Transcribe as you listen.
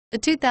The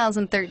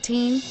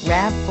 2013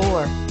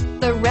 RAV4.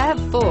 The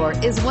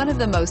RAV4 is one of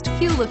the most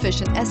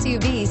fuel-efficient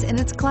SUVs in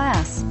its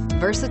class.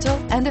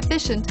 Versatile and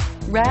efficient,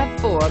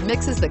 RAV4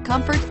 mixes the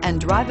comfort and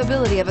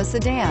drivability of a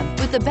sedan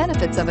with the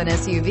benefits of an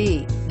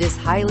SUV. This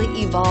highly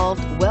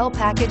evolved,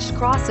 well-packaged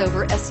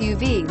crossover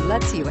SUV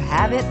lets you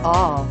have it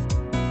all.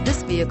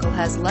 This vehicle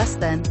has less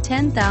than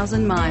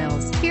 10,000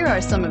 miles. Here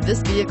are some of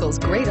this vehicle's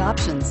great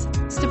options: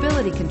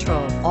 stability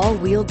control,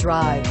 all-wheel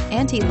drive,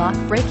 anti-lock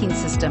braking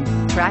system,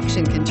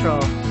 traction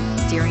control,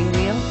 steering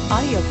wheel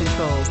audio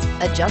controls,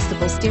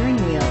 adjustable steering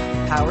wheel,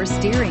 power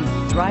steering,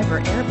 driver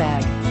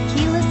airbag,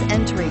 keyless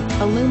entry,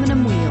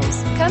 aluminum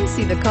wheels. Come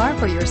see the car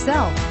for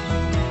yourself.